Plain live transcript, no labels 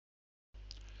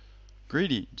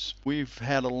Greetings. We've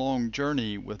had a long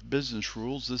journey with business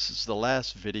rules. This is the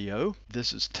last video.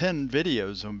 This is 10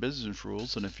 videos on business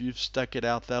rules, and if you've stuck it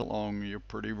out that long, you're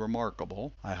pretty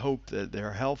remarkable. I hope that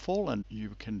they're helpful and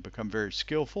you can become very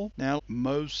skillful. Now,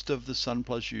 most of the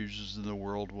SunPlus users in the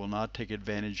world will not take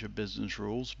advantage of business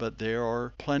rules, but there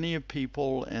are plenty of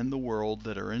people in the world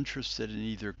that are interested in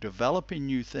either developing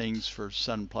new things for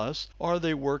SunPlus, or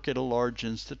they work at a large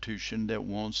institution that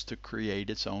wants to create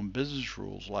its own business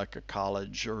rules, like a college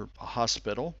or a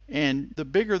hospital. And the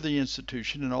bigger the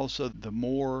institution, and also the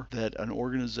more that an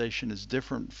organization is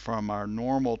different from our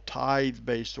normal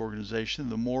tithe-based organization,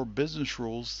 the more business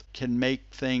rules can make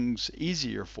things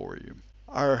easier for you.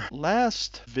 Our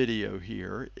last video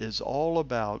here is all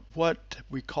about what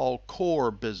we call core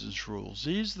business rules.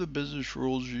 These are the business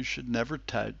rules you should never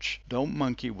touch. Don't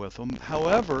monkey with them.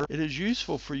 However, it is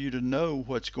useful for you to know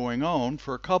what's going on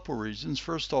for a couple reasons.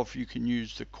 First off, you can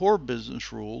use the core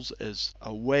business rules as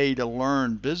a way to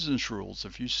learn business rules.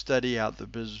 If you study out the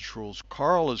business rules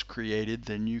Carl has created,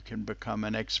 then you can become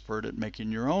an expert at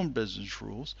making your own business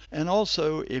rules. And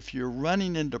also, if you're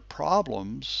running into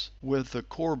problems with the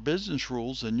core business rules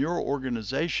in your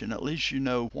organization, at least you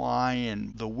know why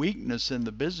and the weakness in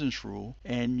the business rule,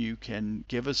 and you can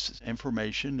give us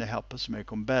information to help us make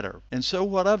them better. And so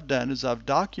what I've done is I've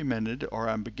documented, or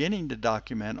I'm beginning to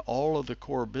document, all of the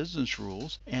core business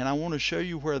rules, and I want to show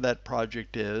you where that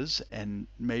project is, and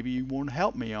maybe you want to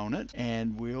help me on it,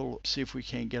 and we'll see if we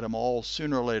can't get them all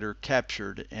sooner or later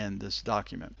captured in this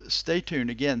document. Stay tuned.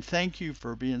 Again, thank you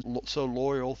for being so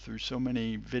loyal through so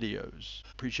many videos.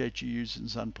 Appreciate you using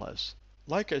SunPlus.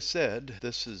 Like I said,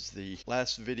 this is the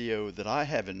last video that I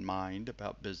have in mind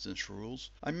about business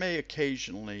rules. I may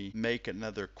occasionally make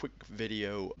another quick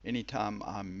video anytime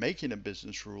I'm making a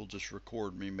business rule, just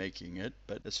record me making it.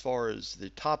 But as far as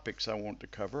the topics I want to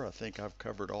cover, I think I've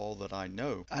covered all that I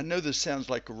know. I know this sounds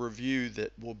like a review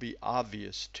that will be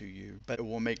obvious to you, but it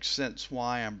will make sense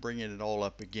why I'm bringing it all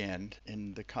up again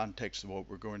in the context of what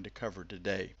we're going to cover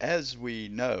today. As we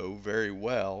know very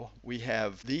well, we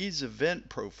have these event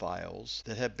profiles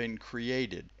that have been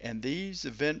created, and these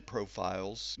event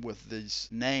profiles with these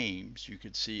names, you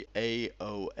could see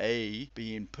AOA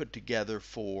being put together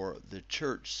for the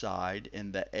church side,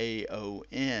 and the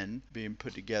AON being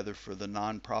put together for the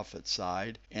nonprofit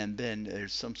side, and then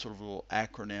there's some sort of little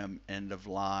acronym end of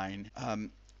line.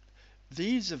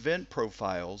 These event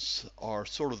profiles are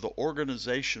sort of the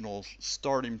organizational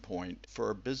starting point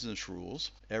for business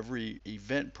rules. Every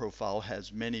event profile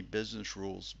has many business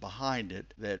rules behind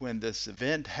it that when this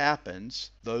event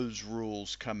happens, those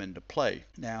rules come into play.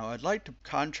 Now, I'd like to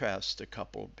contrast a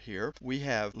couple here. We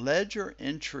have ledger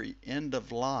entry end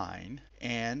of line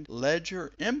and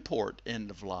ledger import end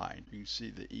of line. You can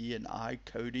see the E and I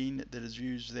coding that is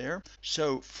used there.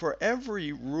 So for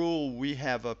every rule we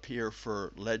have up here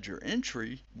for ledger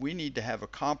entry, we need to have a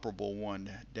comparable one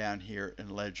down here in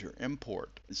ledger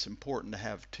import. It's important to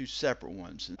have two separate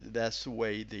ones, and that's the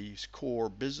way these core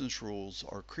business rules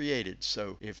are created.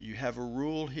 So if you have a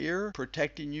rule here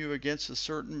protecting you against a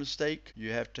certain mistake, you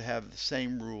have to have the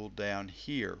same rule down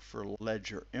here for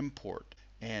ledger import.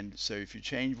 And so if you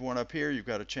change one up here, you've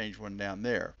got to change one down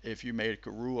there. If you make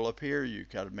a rule up here, you've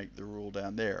got to make the rule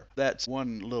down there. That's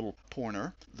one little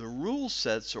pointer. The rule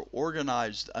sets are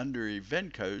organized under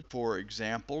event code. For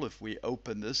example, if we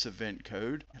open this event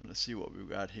code, and let's see what we've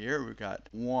got here. We've got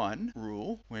one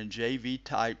rule, when JV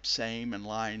type same and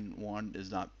line 1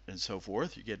 is not, and so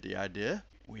forth. You get the idea.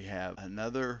 We have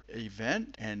another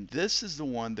event, and this is the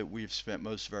one that we've spent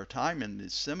most of our time in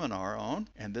this seminar on,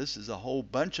 and this is a whole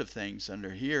bunch of things under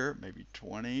here, maybe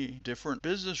 20 different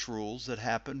business rules that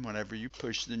happen whenever you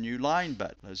push the new line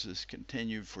button. Let's just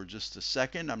continue for just a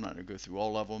second. I'm not going to go through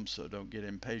all of them, so don't get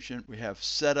impatient. We have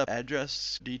setup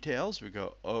address details. We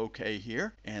go OK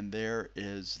here, and there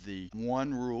is the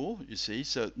one rule, you see.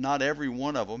 So not every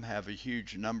one of them have a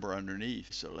huge number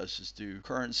underneath. So let's just do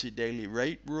currency daily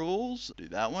rate rules. Do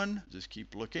that one. Just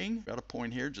keep looking. Got a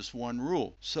point here, just one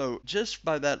rule. So just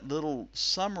by that little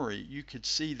summary, you could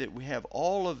see that we have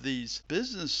all of these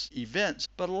business events,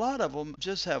 but a lot of them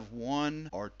just have one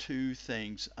or two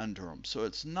things under them. So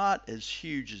it's not as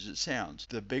huge as it sounds.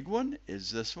 The big one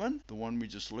is this one, the one we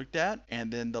just looked at,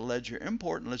 and then the ledger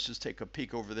import. And let's just take a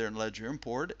peek over there in ledger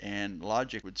import, and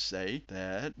logic would say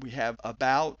that we have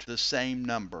about the same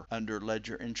number under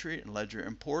ledger entry and ledger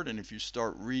import. And if you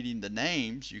start reading the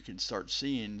names, you can start seeing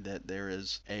seeing that there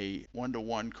is a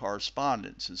one-to-one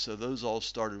correspondence. And so those all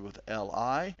started with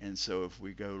LI. And so if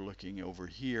we go looking over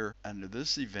here under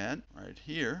this event right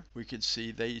here, we can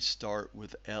see they start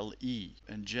with LE.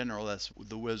 In general, that's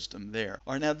the wisdom there.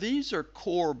 All right, now these are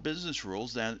core business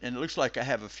rules, and it looks like I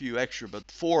have a few extra,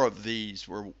 but 4 of these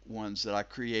were ones that I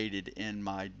created in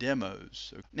my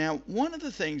demos. So now, one of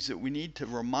the things that we need to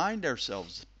remind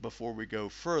ourselves before we go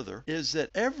further is that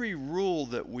every rule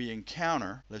that we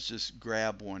encounter, let's just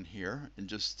grab one here and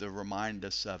just to remind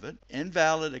us of it,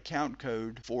 invalid account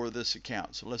code for this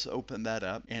account. So let's open that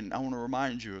up, and I want to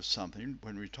remind you of something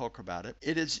when we talk about it.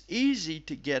 It is easy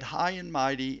to get high and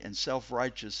mighty and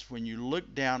self-righteous when you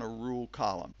look down a rule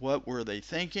column. What were they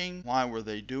thinking? Why were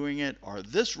they doing it? Or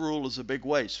this rule is a big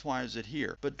waste. Why is it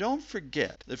here? But don't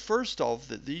forget that first off,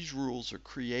 that these rules are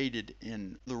created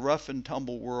in the rough and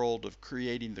tumble world of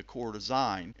creating the core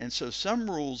design, and so some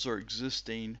rules are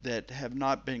existing that have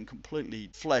not been completely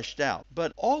fleshed out.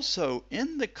 But also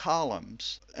in the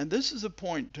columns, and this is a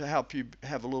point to help you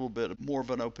have a little bit more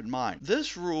of an open mind.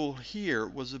 This rule here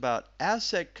was about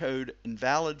asset code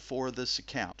invalid for this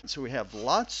account. So we have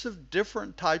lots of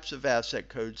different types of asset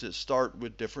codes that start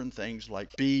with different things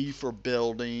like B for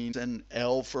buildings and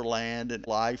L for land and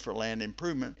I for land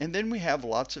improvement. And then we have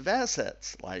lots of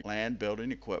assets like land,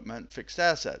 building, equipment, fixed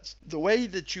assets. The way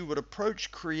that you would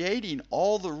approach creating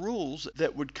all the rules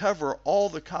that would cover all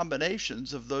the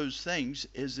combinations of those things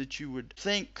is that you would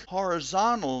think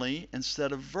horizontally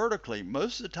instead of vertically.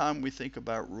 Most of the time we think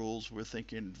about rules, we're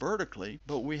thinking vertically,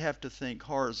 but we have to think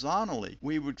horizontally.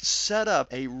 We would set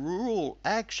up a rule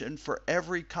action for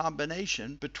every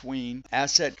combination between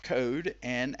asset code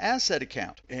and asset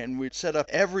account, and we'd set up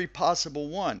every possible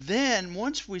one. Then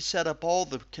once we set up all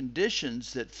the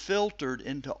conditions that filtered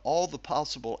into all the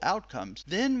possible outcomes,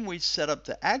 then we set up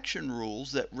the action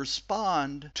rules that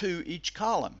respond to each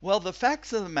column. Well, the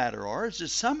facts of the matter are is that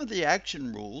some of the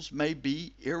action rules may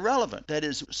be irrelevant. That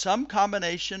is, some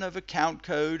combination of account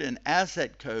code and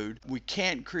asset code we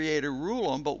can't create a rule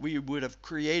on, but we would have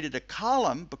created a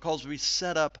column because we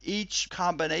set up each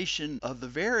combination of the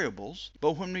variables.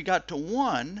 But when we got to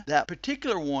one, that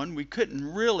particular one, we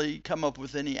couldn't really come up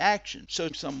with any action. So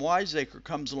some wiseacre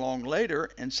comes along later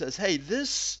and says, hey,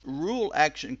 this rule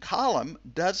action column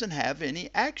doesn't have any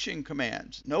action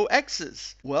commands, no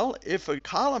X's. Well, if a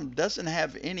column doesn't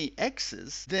have any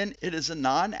X's, then it is a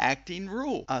non-acting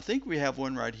rule. I think we have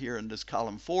one right here in this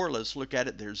column 4. Let's look at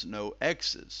it. There's no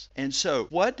X's. And so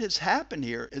what has happened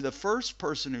here, the first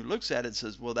person who looks at it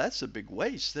says, well, that's a big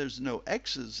waste. There's no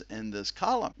X's in this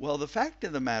column. Well, the fact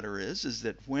of the matter is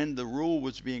that when the rule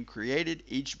was being created,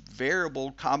 each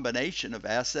variable combination of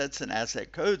assets and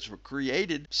asset codes were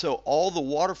created so all the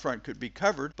waterfront could be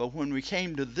covered. But when we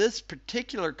came to this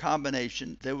particular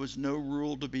combination, there was no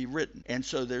rule to be written, and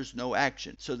so there's no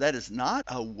action. So that is not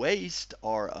a waste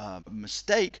or a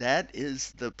mistake. That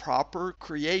is the proper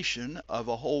creation of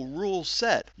a whole rule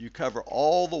set. You cover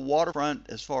all the waterfront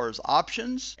as far as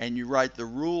options, and you write the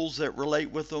rules that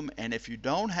relate with them, and if you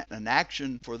don't have an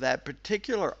action for that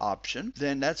particular option,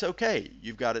 then that's okay.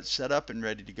 You've got it set up and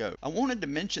ready to go. I wanted to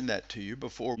mention that to you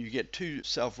before you get too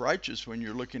self-righteous when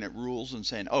you're looking at rules and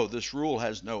saying, oh, this rule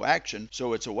has no action,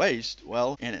 so it's a waste.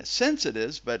 Well, in a sense it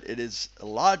is, but it is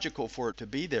logical for it to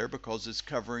be there because it's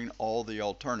covering all the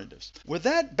alternatives. With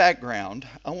that background,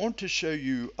 I want to show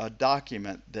you a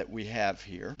document that we have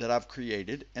here that I've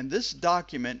created, and this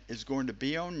document is going to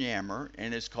be on Yammer,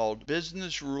 and it's called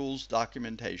Business Rules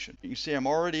Documentation. You can see I'm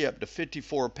already up to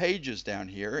 54 pages down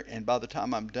here, and by the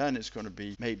time I'm done it's going to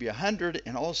be maybe 100.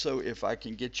 And also, if I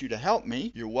can get you to help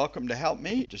me, you're welcome to help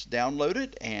me. Just download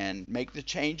it and make the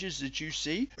changes that you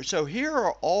see. So here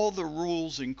are all the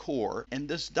rules in core, and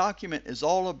this document is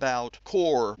all about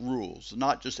core rules,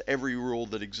 not just every rule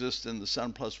that exists in the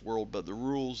SunPlus world, but the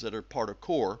rules that are part of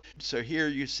core. So here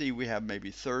you see we have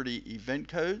maybe 30 event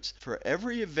codes. For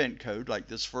every event code, like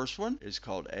this first one is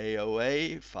called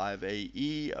AOA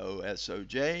 5AE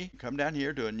OSOJ. Come down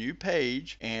here to a new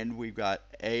page, and we've got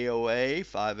AOA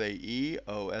 5AE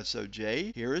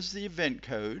OSOJ. Here is the event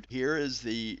code. Here is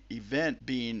the event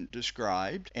being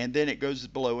described, and then it goes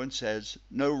below and says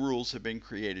no rules have been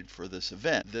created for this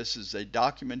event. This is a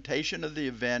documentation of the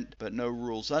event, but no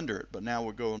rules under it. But now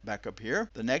we're going back up here.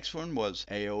 The next one was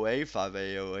AOA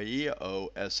 5AOE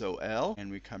OSOL,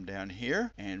 and we come down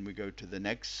here and we go to the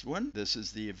next one. This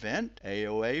is the event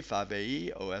AOA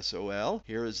 5AE OSOL.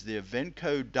 Here is the event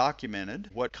code documented,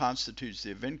 what constitutes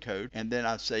the event code, and then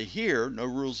I say here, no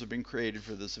rules have been created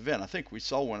for this event. I think we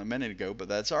saw one a minute ago, but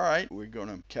that's all right. We're going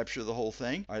to capture the whole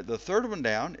thing. All right, the third one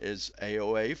down is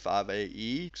AOA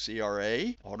 5AE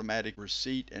CRA, automatic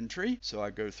receipt entry. So I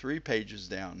go 3 pages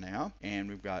down now, and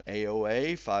we've got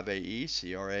AOA 5AE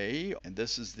CRA, and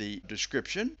this is the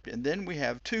description. And then we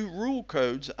have 2 rule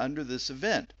codes under this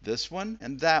event, this one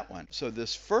and that one. So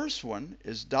this first one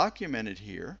is documented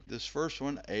here. This first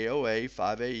one, AOA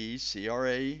 5AE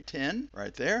CRA 10,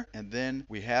 right there. And then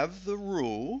we have the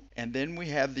rule, and then we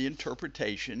have the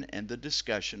interpretation and the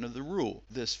discussion of the rule.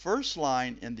 This first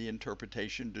line in the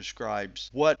interpretation describes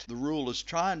what the rule is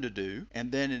trying to do,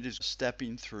 and then it is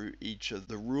stepping through each of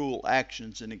the rule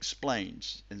actions and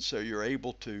explains. And so you're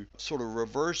able to sort of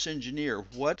reverse engineer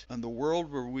what in the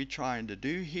world were we trying to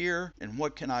do here, and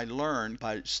what can I learn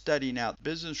by studying out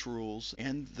business rules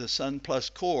and the Sun Plus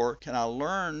Core. Can I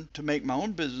learn to make my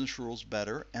own business rules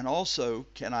better, and also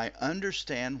can I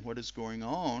understand what is going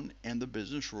on in the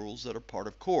business rules that are part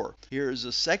of Core. Here is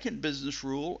a second business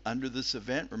rule under this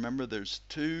event. Remember, there's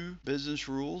 2 business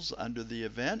rules under the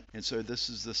event, and so this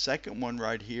is the second one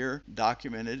right here,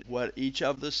 documented what each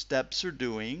of the steps are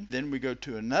doing. Then we go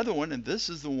to another one, and this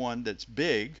is the one that's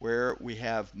big, where we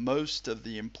have most of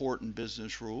the important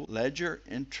business rule, ledger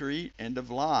entry end of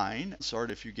line.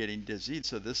 Sorry if you're getting dizzy.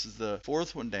 So this is the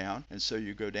 4th one down, and so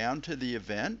you go down to the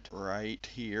event right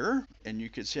here, and you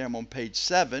can see I'm on page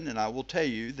 7, and I will tell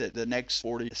you that the next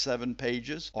 47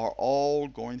 pages are all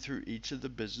going through each of the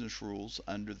business rules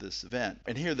under this event.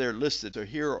 And here they're listed. So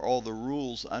here are all the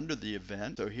rules under the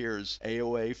event. So here's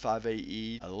AOA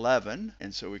 5AE 11,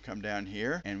 and so we come down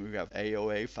here and we've got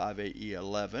AOA 5AE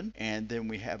 11, and then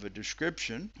we have a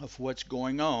description of what's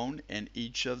going on in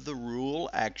each of the rule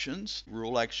actions.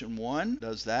 Rule action 1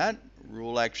 does that.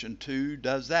 Rule action 2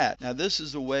 does that. Now this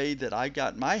is the way that I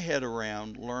got my head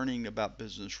around learning about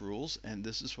business rules, and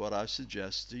this is what I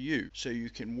suggest to you. So you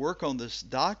can work on this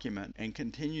document and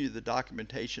continue the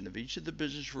documentation of each of the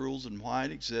business rules and why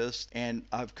it exists. And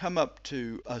I've come up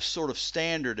to a sort of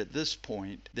standard at this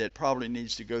point that probably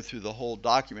needs to go through the whole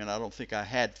document. I don't think I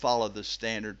had followed this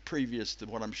standard previous to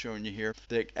what I'm showing you here.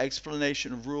 The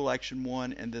explanation of rule action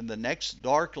 1, and then the next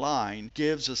dark line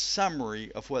gives a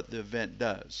summary of what the event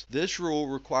does. This rule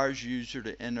requires user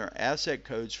to enter asset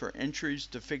codes for entries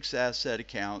to fixed asset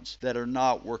accounts that are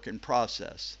not work in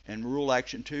process. And rule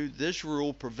action 2, this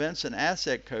rule prevents an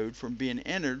asset code from being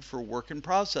entered for work in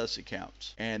process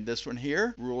accounts. And this one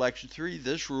here, rule action 3,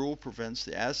 this rule prevents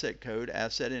the asset code,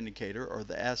 asset indicator, or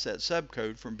the asset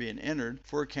subcode from being entered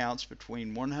for accounts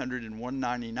between 100 and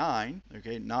 199,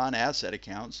 okay, non-asset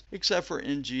accounts, except for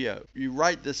NGO. You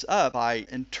write this up by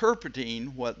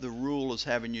interpreting what the rule is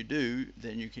having you do,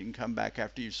 then you can come back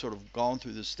after you've sort of gone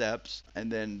through the steps,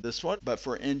 and then this one. But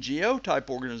for NGO type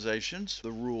organizations,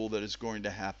 the rule that is going to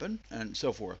happen, and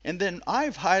so forth. And then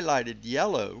I've highlighted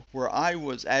yellow where I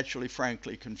was actually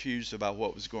frankly confused about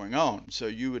what was going on. So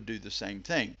you would do the same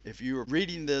thing. If you were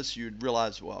reading this, you'd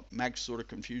realize, well, Mac's sort of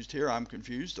confused here, I'm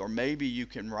confused. Or maybe you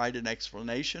can write an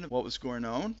explanation of what was going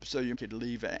on. So you could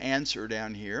leave an answer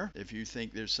down here if you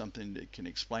think there's something that can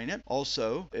explain it.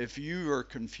 Also, if you are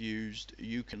confused,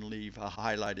 you can leave a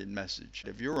highlighted message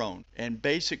of your own. And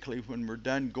basically, when we're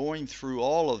done going through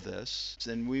all of this,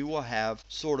 then we will have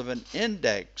sort of an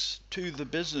index to the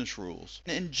business rules.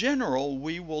 In general,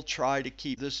 we will try to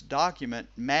keep this document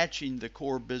matching the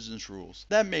core business rules.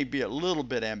 That may be a little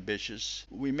bit ambitious.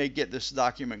 We may get this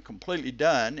document completely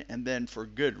done, and then for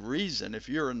good reason, if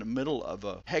you're in the middle of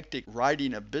a hectic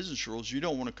writing of business rules, you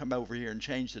don't want to come over here and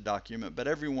change the document. But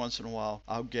every once in a while,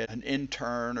 I'll get an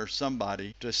intern or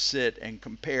somebody to sit and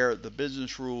compare the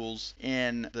business rules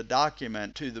in the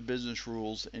document to the business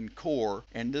rules in core,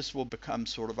 and this will become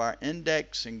sort of our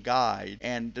index and guide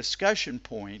and discussion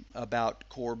point about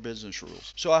core business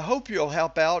rules. So I hope you'll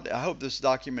help out. I hope this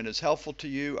document is helpful to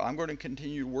you. I'm going to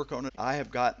continue to work on it. I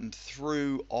have gotten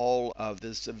through all of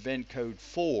this event code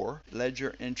 4,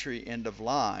 ledger entry end of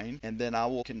line, and then I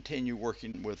will continue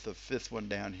working with the 5th one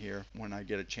down here when I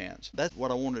get a chance. That's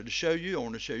what I wanted to show you. I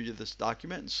want to show you this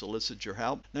document and solicit your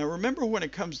help. Now remember, when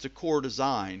it comes to core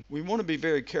design, we want to be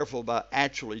very careful about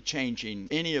actually changing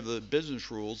any of the business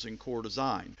rules in core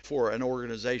design for an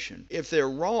organization. If they're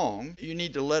wrong, you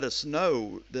need to let us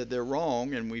know that they're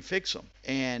wrong and we fix them.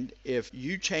 And if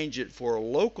you change it for a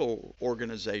local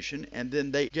organization and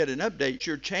then they get an update,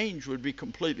 your change would be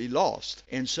completely lost.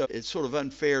 And so it's sort of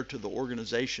unfair to the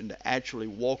organization to actually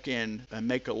walk in and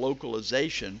make a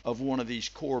localization of one of these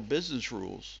core business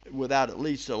rules without at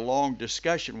least a long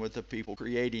discussion with the people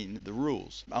creating the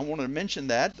rules. I want to mention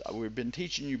that that, we've been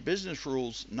teaching you business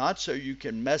rules not so you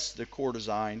can mess the core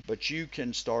design, but you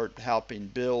can start helping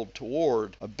build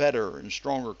toward a better and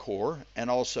stronger core. And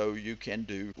also you can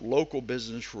do local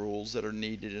business rules that are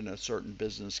needed in a certain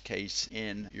business case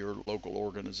in your local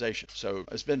organization. So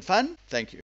it's been fun. Thank you.